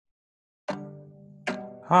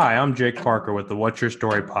Hi, I'm Jake Parker with the What's Your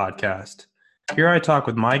Story podcast. Here I talk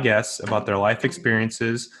with my guests about their life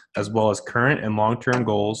experiences as well as current and long term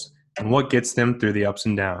goals and what gets them through the ups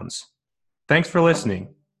and downs. Thanks for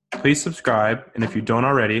listening. Please subscribe, and if you don't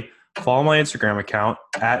already, follow my Instagram account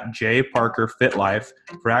at jparkerfitlife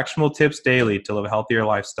for actionable tips daily to live a healthier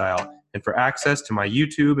lifestyle and for access to my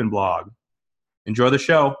YouTube and blog. Enjoy the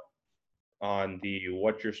show. On the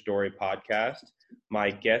What's Your Story podcast, my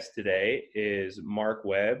guest today is Mark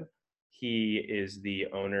Webb. He is the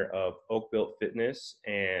owner of Oak Built Fitness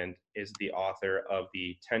and is the author of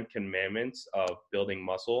the 10 Commandments of Building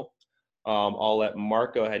Muscle. I'll let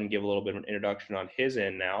Mark go ahead and give a little bit of an introduction on his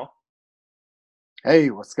end now. Hey,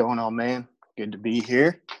 what's going on, man? Good to be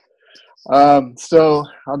here. So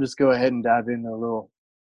I'll just go ahead and dive into a little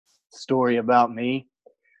story about me.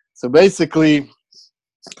 So basically,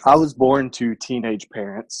 I was born to teenage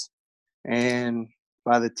parents, and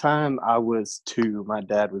by the time I was 2, my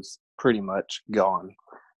dad was pretty much gone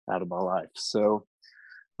out of my life. So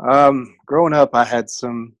growing up, I had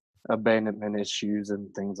some abandonment issues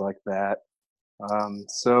and things like that.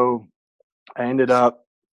 So I ended up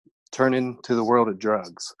turning to the world of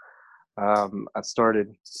drugs. I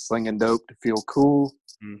started slinging dope to feel cool,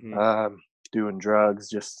 doing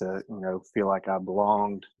drugs just to, feel like I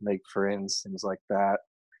belonged, make friends, things like that.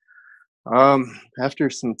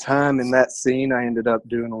 After some time in that scene, I ended up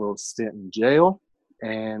doing a little stint in jail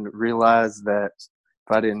and realized that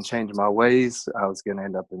if I didn't change my ways, I was going to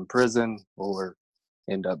end up in prison or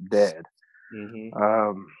end up dead.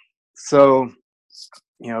 So,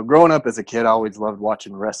 growing up as a kid, I always loved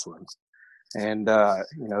watching wrestling. And,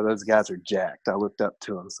 those guys are jacked. I looked up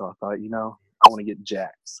to them, so I thought, I want to get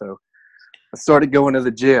jacked. So I started going to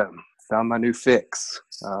the gym, found my new fix.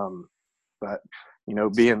 But,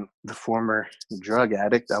 being the former drug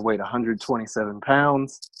addict, I weighed 127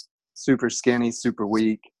 pounds, super skinny, super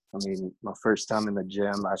weak. I mean, my first time in the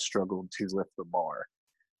gym, I struggled to lift the bar,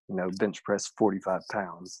 bench press 45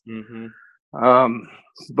 pounds.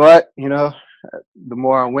 But, the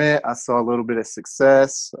more I went, I saw a little bit of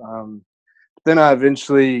success. Then I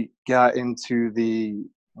eventually got into the,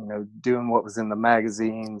 doing what was in the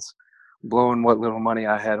magazines, blowing what little money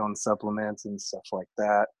I had on supplements and stuff like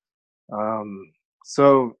that.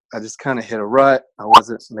 So I just kind of hit a rut. I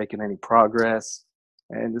wasn't making any progress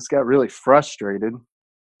and just got really frustrated.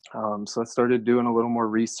 So I started doing a little more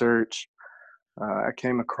research. I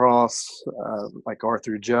came across like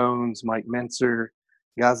Arthur Jones, Mike Mentzer,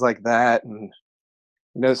 guys like that, and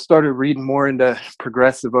started reading more into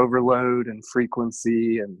progressive overload and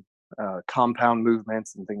frequency and compound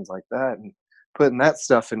movements and things like that, and putting that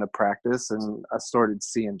stuff into practice. And I started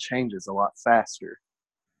seeing changes a lot faster.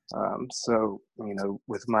 So,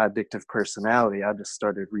 with my addictive personality, I just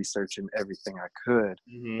started researching everything I could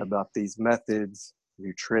about these methods,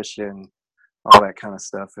 nutrition, all that kind of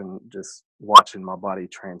stuff, and just watching my body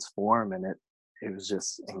transform. And it was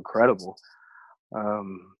just incredible.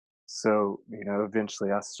 So,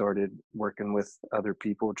 eventually I started working with other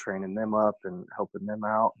people, training them up and helping them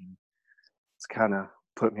out. And it's kind of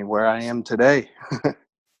put me where I am today.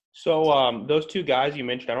 So those two guys you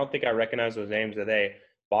mentioned, I don't think I recognize those names. Are they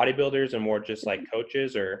bodybuilders and more just like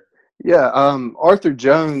coaches or? Yeah, Arthur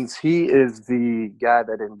Jones, he is the guy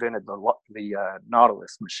that invented the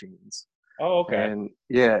Nautilus machines. Oh, okay. And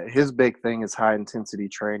yeah, his big thing is high intensity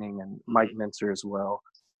training, and Mike Mentzer as well.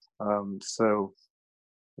 So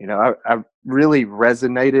I really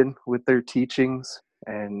resonated with their teachings,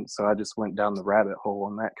 and so I just went down the rabbit hole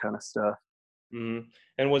on that kind of stuff.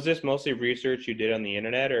 And was this mostly research you did on the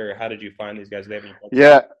internet, or how did you find these guys?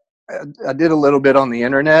 Yeah, I did a little bit on the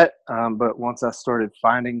internet, but once I started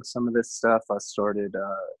finding some of this stuff, I started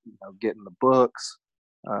getting the books,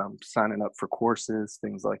 signing up for courses,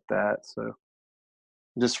 things like that. So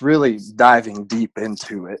just really diving deep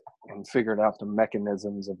into it and figured out the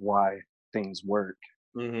mechanisms of why things work.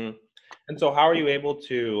 And so how are you able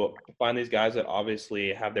to find these guys that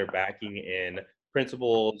obviously have their backing in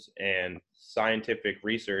principles and scientific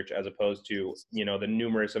research as opposed to, the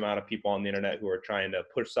numerous amount of people on the internet who are trying to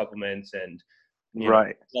push supplements and,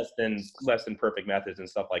 Right. less than perfect methods and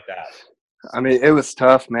stuff like that? I mean, it was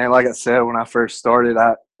tough, man. Like I said, when I first started,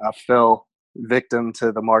 I fell victim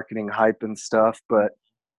to the marketing hype and stuff, but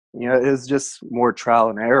it was just more trial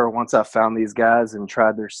and error. Once I found these guys and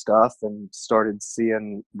tried their stuff and started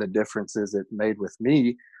seeing the differences it made with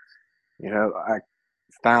me, I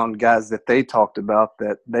found guys that they talked about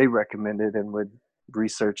that they recommended and would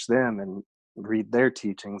research them and read their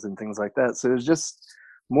teachings and things like that. So it was just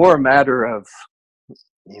more a matter of,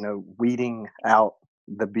 weeding out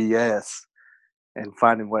the BS and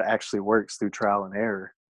finding what actually works through trial and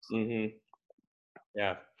error.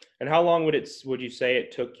 Yeah. And how long would you say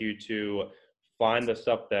it took you to find the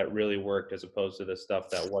stuff that really worked as opposed to the stuff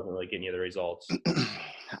that wasn't really getting you the results?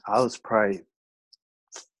 I was probably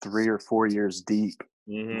 3 or 4 years deep,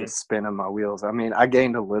 Mhm. just spinning my wheels. I mean, I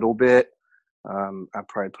gained a little bit. I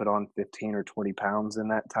probably put on 15 or 20 pounds in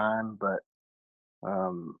that time, but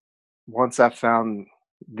um, once I found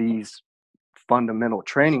these fundamental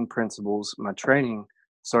training principles, my training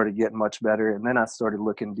started getting much better, and then I started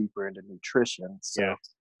looking deeper into nutrition. Yeah.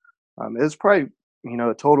 So it was probably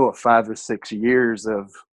a total of 5 or 6 years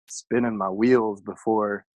of spinning my wheels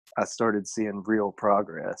before I started seeing real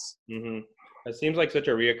progress. Mhm. It seems like such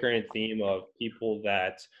a reoccurring theme of people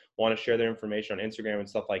that wanna share their information on Instagram and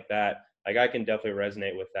stuff like that. Like, I can definitely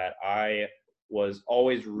resonate with that. I was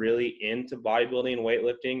always really into bodybuilding and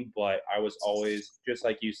weightlifting, but I was always just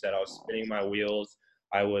like you said, I was spinning my wheels.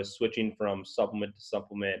 I was switching from supplement to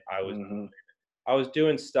supplement. Hmm. I was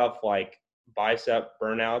doing stuff like bicep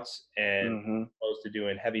burnouts and Hmm. opposed to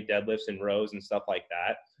doing heavy deadlifts and rows and stuff like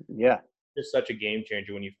that. Yeah, Just such a game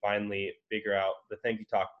changer when you finally figure out the things you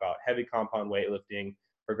talked about: heavy compound weightlifting,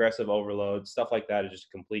 progressive overload, stuff like that is just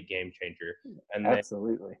a complete game changer. And then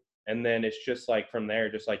absolutely. it's just like from there,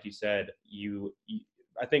 just like you said,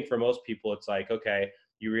 I think for most people it's like, okay,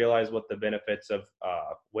 you realize what the benefits of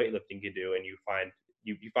weightlifting can do, and you find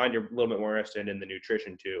you're a little bit more interested in the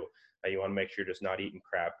nutrition too. You want to make sure you're just not eating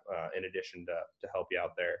crap in addition to help you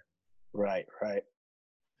out there. Right, right.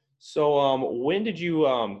 So, when did you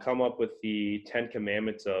come up with the 10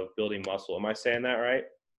 commandments of building muscle? Am I saying that right?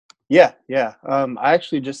 Yeah, yeah. I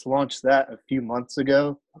actually just launched that a few months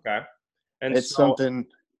ago. Okay. And It's so, something.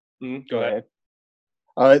 go Go ahead.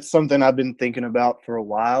 ahead. It's something I've been thinking about for a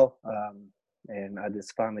while, and I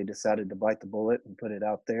just finally decided to bite the bullet and put it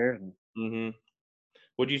out there. And hmm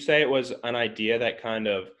Would you say it was an idea that kind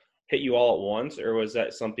of hit you all at once, or was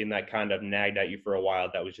that something that kind of nagged at you for a while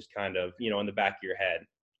that was just kind of, in the back of your head?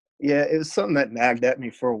 yeah, it was something that nagged at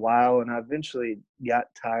me for a while, and I eventually got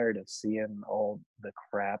tired of seeing all the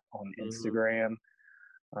crap on hmm Instagram.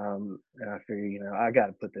 And I figured, I got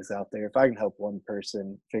to put this out there. If I can help one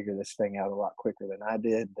person figure this thing out a lot quicker than I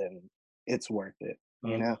did, then it's worth it,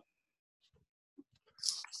 you hmm know?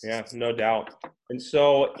 Yeah, no doubt. And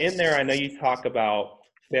so, in there, I know you talk about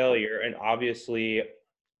failure, and obviously,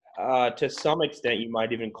 to some extent, you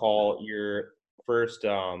might even call your first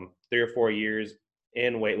 3 or 4 years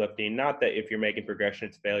in weightlifting, not that if you're making progression,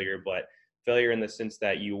 it's failure, but failure in the sense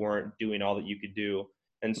that you weren't doing all that you could do.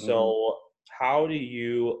 And Hmm. so, how do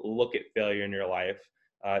you look at failure in your life?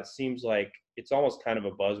 It seems like it's almost kind of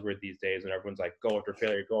a buzzword these days, and everyone's like, go after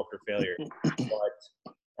failure."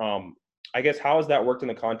 But I guess how has that worked in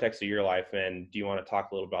the context of your life? And do you want to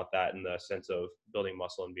talk a little about that in the sense of building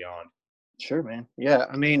muscle and beyond? Sure, man. Yeah,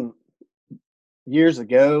 I mean, years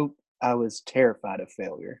ago, I was terrified of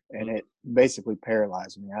failure, and Mhm, it basically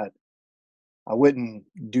paralyzed me. I wouldn't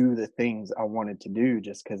do the things I wanted to do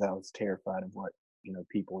just because I was terrified of what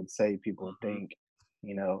people would say, people would mhm, think.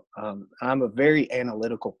 I'm a very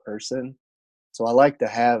analytical person, so I like to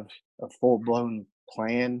have a full blown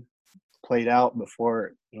plan played out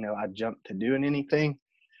before I jump to doing anything.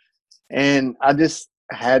 And I just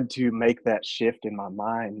had to make that shift in my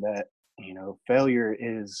mind that failure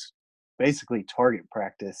is basically target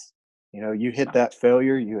practice. You hit that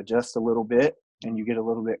failure, you adjust a little bit, and you get a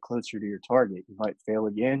little bit closer to your target. You might fail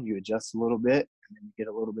again, you adjust a little bit, and then you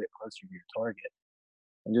get a little bit closer to your target.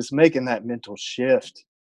 And just making that mental shift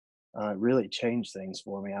really changed things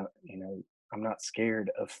for me. I'm not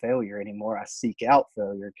scared of failure anymore. I seek out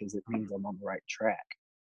failure because it means I'm on the right track.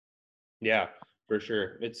 Yeah, for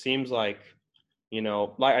sure. It seems like,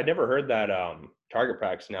 like I never heard that target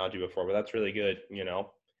practice analogy before, but that's really good.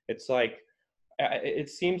 It's like it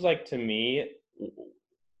seems like to me,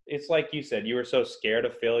 it's like you said, you were so scared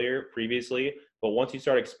of failure previously, but once you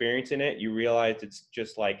start experiencing it, you realize it's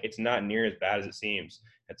just like it's not near as bad as it seems.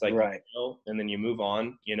 It's like you Right, fail and then you move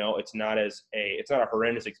on. It's not a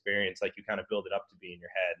horrendous experience like you kind of build it up to be in your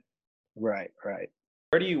head. right, right.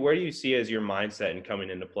 Where do you see as your mindset and coming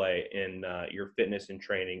into play in your fitness and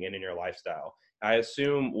training and in your lifestyle? I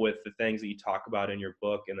assume with the things that you talk about in your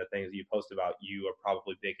book and the things that you post about, you are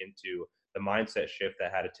probably big into the mindset shift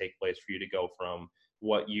that had to take place for you to go from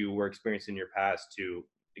what you were experiencing in your past to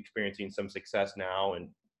experiencing some success now, and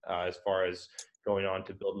as far as going on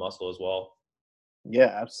to build muscle as well.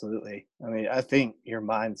 Yeah, absolutely. I mean, I think your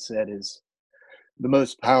mindset is the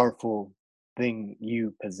most powerful thing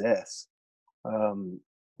you possess. Um,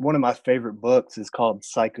 One of my favorite books is called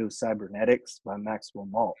Psycho Cybernetics by Maxwell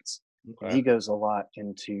Maltz. And Okay. he goes a lot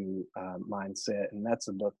into mindset. And that's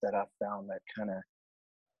a book that I found that kind of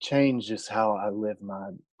changed just how I live my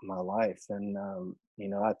life. And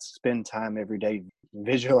I spend time every day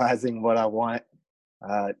visualizing what I want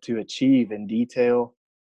to achieve in detail.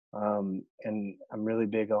 And I'm really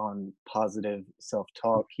big on positive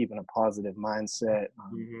self-talk, keeping a positive mindset.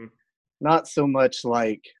 Hmm. Not so much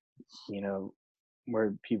like, you know,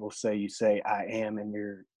 where people say you say I am in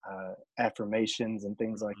your affirmations and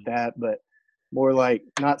things like that, but more like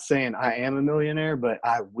not saying I am a millionaire, but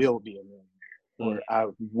I will be a millionaire, or I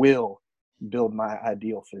will build my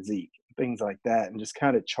ideal physique, things like that, and just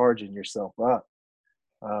kind of charging yourself up.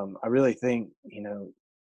 I really think,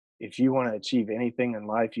 if you want to achieve anything in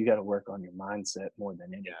life, you got to work on your mindset more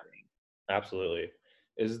than anything. Absolutely.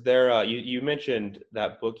 Is there you mentioned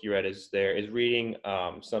that book you read, is reading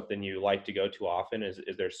something you like to go to often? Is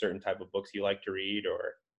there a certain type of books you like to read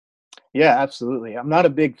or Yeah, absolutely. I'm not a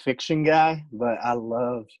big fiction guy, but I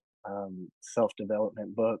love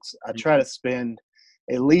self-development books. I try Mhm. to spend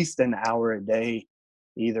at least an hour a day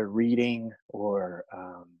either reading or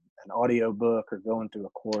an audio book or going through a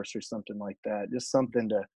course or something like that. Just something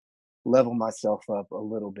to level myself up a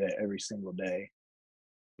little bit every single day.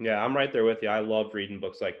 Yeah, I'm right there with you. I love reading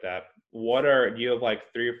books like that. Do you have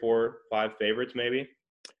like three or four, five favorites maybe?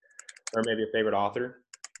 Or maybe a favorite author?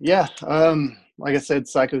 Yeah, like I said,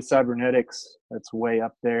 Psycho Cybernetics, that's way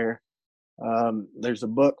up there. There's a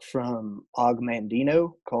book from Og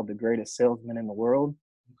Mandino called The Greatest Salesman in the World.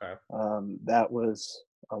 Okay. That was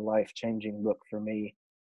a life-changing book for me.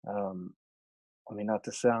 Um, I mean, not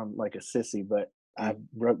to sound like a sissy, but Mm, I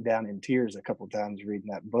broke down in tears a couple times reading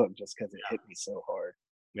that book just because it hit me so hard.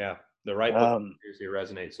 yeah. The right book Um, seriously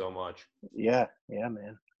resonates so much. yeah, yeah,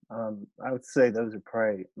 man. I would say those are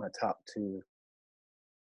probably my top two.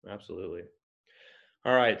 Absolutely.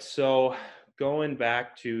 All right. So going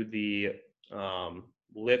back to the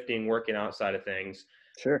lifting, working outside of things,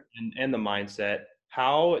 Sure. and the mindset,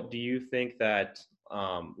 how do you think that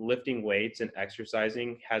lifting weights and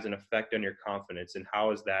exercising has an effect on your confidence, and how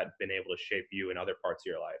has that been able to shape you in other parts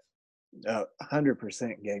of your life?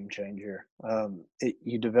 100% game changer.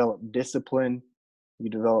 You develop discipline, you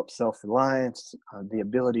develop self reliance, the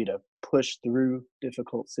ability to push through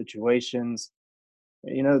difficult situations.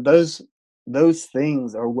 Those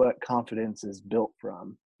things are what confidence is built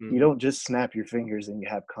from. You Hmm. don't just snap your fingers and you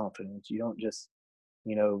have confidence. You don't just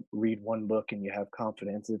read one book and you have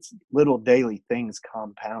confidence. It's little daily things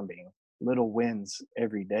compounding, little wins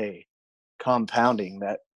every day compounding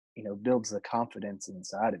that builds the confidence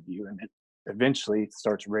inside of you, and it eventually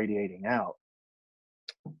starts radiating out.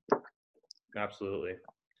 Absolutely.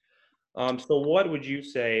 So what would you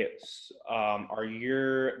say are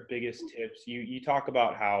your biggest tips? You talk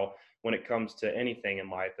about how when it comes to anything in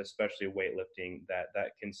life, especially weightlifting,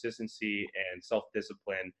 that consistency and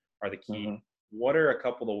self-discipline are the key. Hmm. What are a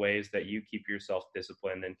couple of ways that you keep yourself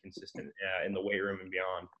disciplined and consistent in the weight room and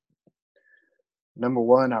beyond? Number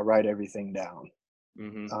one, I write everything down.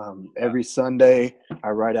 Hmm. Yeah. Every Sunday I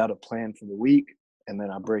write out a plan for the week, and then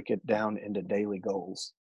I break it down into daily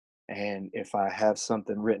goals. And if I have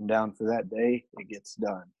something written down for that day, it gets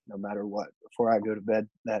done no matter what. Before I go to bed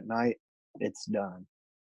that night, it's done.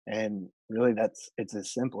 And really, it's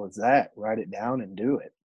as simple as that. Write it down and do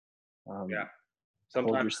it. Yeah. um, Hold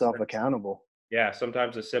Sometimes, yourself accountable. yeah,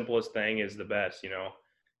 sometimes the simplest thing is the best.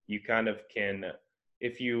 You kind of can,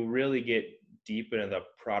 if you really get deep into the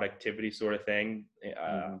productivity sort of thing,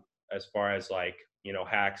 Hmm. as far as like,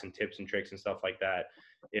 hacks and tips and tricks and stuff like that,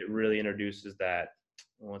 it really introduces that,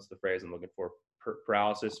 what's the phrase I'm looking for?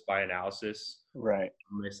 Paralysis by analysis. Right,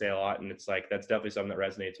 They say a lot. And it's like, that's definitely something that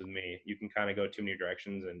resonates with me. You can kind of go too many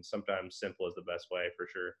directions, and sometimes simple is the best way for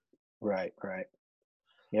sure. right, right.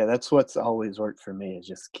 Yeah, that's what's always worked for me is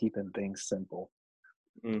just keeping things simple.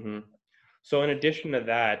 Hmm. So, in addition to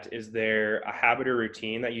that, is there a habit or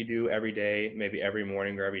routine that you do every day, maybe every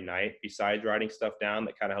morning or every night, besides writing stuff down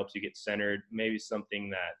that kind of helps you get centered? Maybe something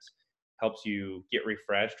that helps you get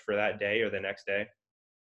refreshed for that day or the next day?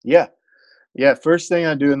 Yeah, yeah. First thing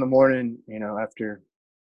I do in the morning, after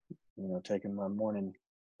taking my morning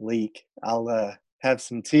leak, I'll have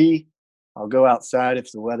some tea. I'll go outside if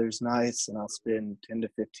the weather's nice, and I'll spend 10 to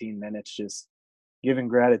 15 minutes just giving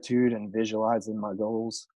gratitude and visualizing my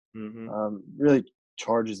goals. Hmm. Really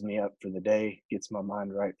charges me up for the day, gets my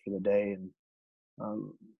mind right for the day, and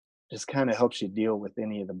um, just kind of helps you deal with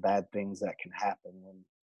any of the bad things that can happen when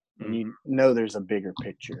Hmm. you know there's a bigger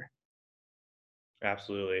picture.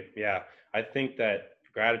 Absolutely. Yeah. I think that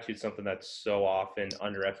gratitude is something that's so often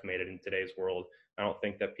underestimated in today's world. I don't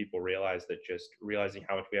think that people realize that just realizing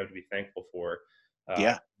how much we have to be thankful for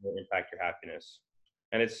Yeah. will impact your happiness.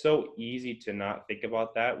 And it's so easy to not think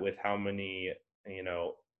about that with how many, you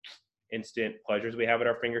know, instant pleasures we have at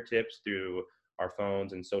our fingertips through our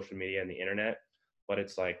phones and social media and the internet. But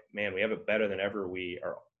it's like, man, we have it better than ever. We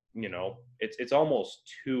are, it's almost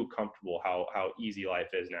too comfortable how easy life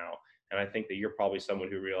is now. And I think that you're probably someone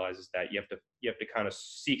who realizes that you have to kind of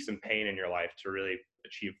seek some pain in your life to really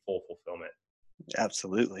achieve full fulfillment.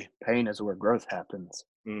 Absolutely. Pain is where growth happens.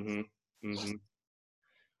 Mm-hmm. Mm-hmm.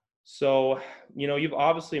 So, you've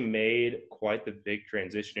obviously made quite the big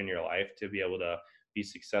transition in your life to be able to be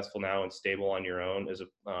successful now and stable on your own as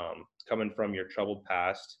a coming from your troubled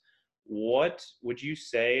past. What would you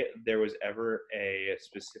say there was ever a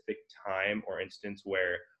specific time or instance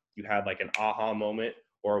where you had like an aha moment,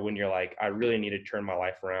 or when you're like, I really need to turn my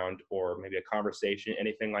life around, or maybe a conversation,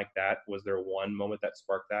 anything like that? Was there one moment that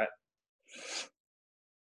sparked that?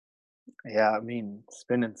 Yeah, I mean,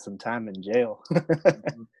 spending some time in jail.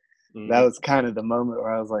 Mhm. That Mhm. was kind of the moment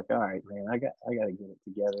where I was like, all right, man, I got to get it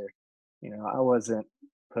together. I wasn't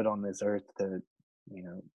put on this earth to,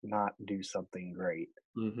 not do something great.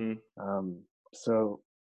 Mhm. Um, so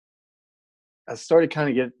I started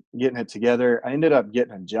kind of getting it together. I ended up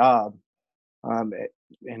getting a job um, at-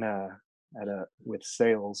 in a at a with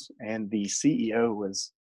sales, and the CEO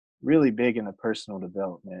was really big into personal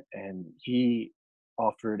development, and he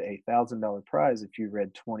offered $1,000 prize if you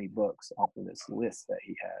read 20 books off of this list that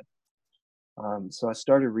he had. So I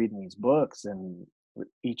started reading these books, and with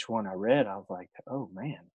each one I read, I was like, oh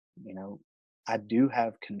man, you know, I do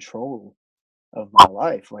have control of my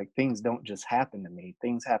life. Like things don't just happen to me;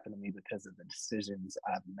 things happen to me because of the decisions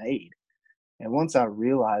I've made. And once I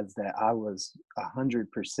realized that I was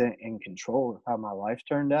 100% in control of how my life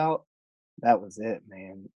turned out, that was it,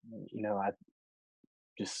 man. I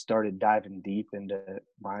just started diving deep into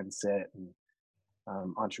mindset and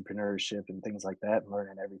entrepreneurship and things like that, and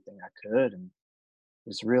learning everything I could, and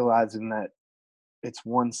just realizing that it's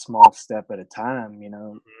one small step at a time.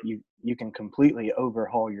 You can completely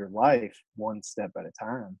overhaul your life one step at a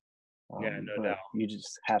time, Yeah, no but doubt. you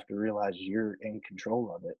just have to realize you're in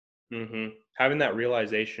control of it. Having that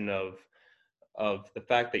realization of the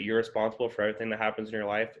fact that you're responsible for everything that happens in your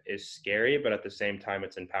life is scary, but at the same time,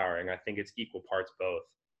 it's empowering. I think it's equal parts both.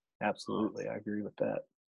 Absolutely, I agree with that.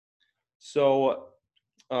 So,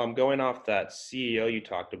 going off that CEO you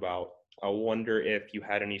talked about, I wonder if you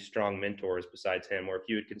had any strong mentors besides him, or if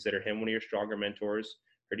you would consider him one of your stronger mentors,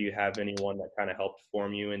 or do you have anyone that kind of helped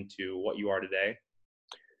form you into what you are today?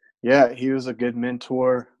 Yeah, he was a good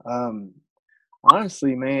mentor.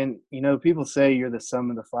 Honestly, man, people say you're the sum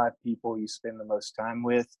of the five people you spend the most time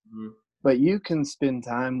with, Mhm. but you can spend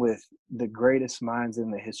time with the greatest minds in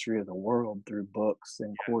the history of the world through books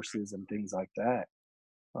and courses and things like that.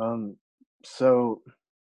 Um, so,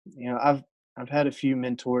 I've had a few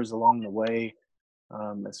mentors along the way,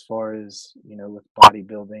 as far as with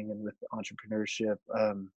bodybuilding and with entrepreneurship.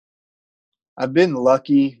 I've been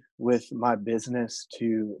lucky with my business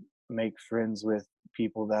to make friends with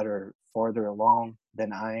people that are farther along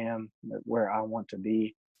than I am, where I want to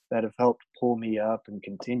be, that have helped pull me up and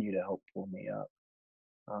continue to help pull me up.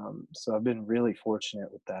 So I've been really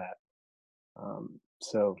fortunate with that.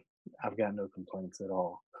 So I've got no complaints at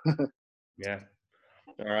all. Yeah.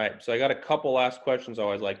 All right. So I got a couple last questions I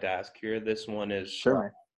always like to ask here. Sure,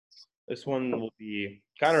 man. This one will be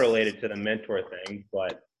kind of related to the mentor thing,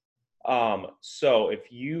 but so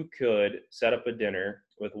if you could set up a dinner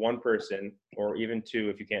with one person, or even two,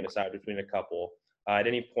 if you can't decide between a couple, at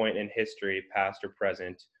any point in history, past or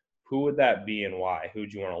present, who would that be and why? Who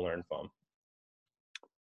would you want to learn from?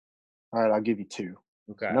 All right, I'll give you two.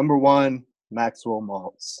 Okay. Number one, Maxwell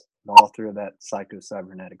Maltz, the author of that Psycho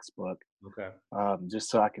Cybernetics book, Okay. just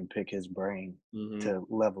so I can pick his brain Mm-hmm. to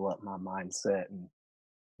level up my mindset and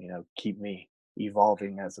keep me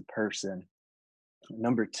evolving as a person.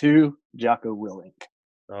 Number two, Jocko Willink.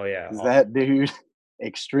 Oh yeah. Is that dude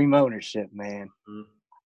extreme ownership, man? Awesome.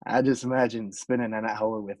 I just imagine spending an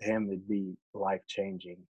hour with him would be life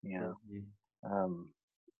changing. Mhm. Um,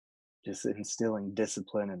 just instilling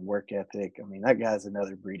discipline and work ethic. I mean, that guy's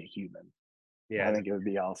another breed of human. I Yeah. think it would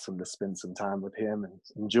be awesome to spend some time with him and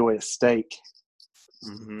enjoy a steak.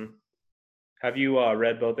 Mm-hmm. Have you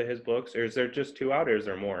read both of his books, or is there just two out, or is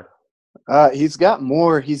there more? He's got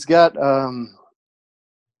more. He's got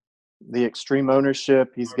the extreme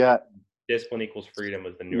ownership. He's got Discipline Equals Freedom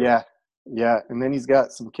was the newer one. yeah, yeah, and then he's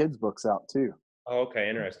got some kids books out too. Oh, okay,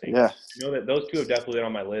 interesting. Yeah, I know that those two have definitely been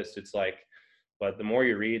on my list. It's like, but the more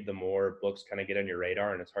you read, the more books kind of get on your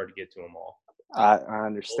radar, and it's hard to get to them all. I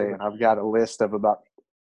understand. I've got a list of about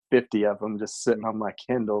 50 of them just sitting on my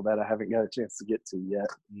Kindle that I haven't got a chance to get to yet.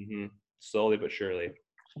 Mm-hmm. Slowly but surely.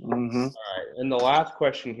 Hmm. All right, and the last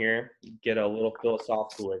question here, get a little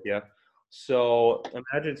philosophical with you. So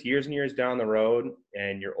imagine it's years and years down the road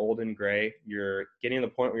and you're old and gray. You're getting to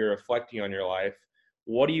the point where you're reflecting on your life.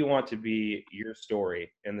 What do you want to be your story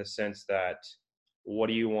in the sense that what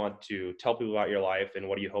do you want to tell people about your life and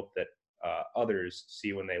what do you hope that others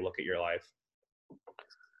see when they look at your life?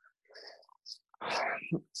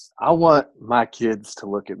 I want my kids to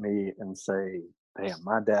look at me and say, "Damn,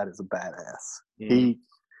 my dad is a badass. Mm,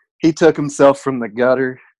 He took himself from the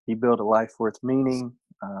gutter. He built a life worth meaning,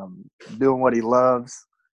 doing what he loves,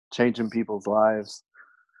 changing people's lives."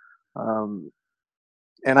 Um,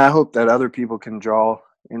 and I hope that other people can draw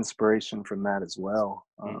inspiration from that as well.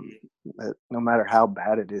 mhm, That no matter how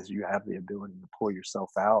bad it is, you have the ability to pull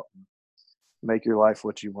yourself out and make your life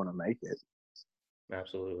what you want to make it.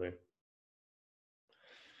 absolutely.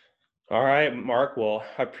 All right, Mark. Well,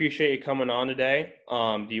 I appreciate you coming on today.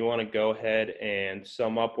 Do you want to go ahead and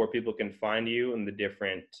sum up where people can find you and the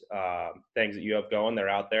different things that you have going? They're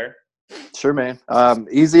out there. Sure, man.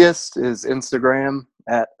 Easiest is Instagram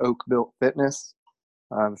at Oak Built Fitness.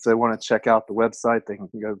 If they want to check out the website, they can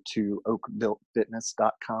go to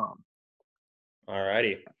oakbuiltfitness.com. All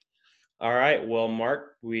righty. All right. Well,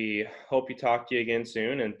 Mark, we hope you talk to you again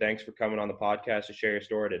soon, and thanks for coming on the podcast to share your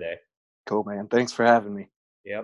story today. Cool, man. Thanks for having me.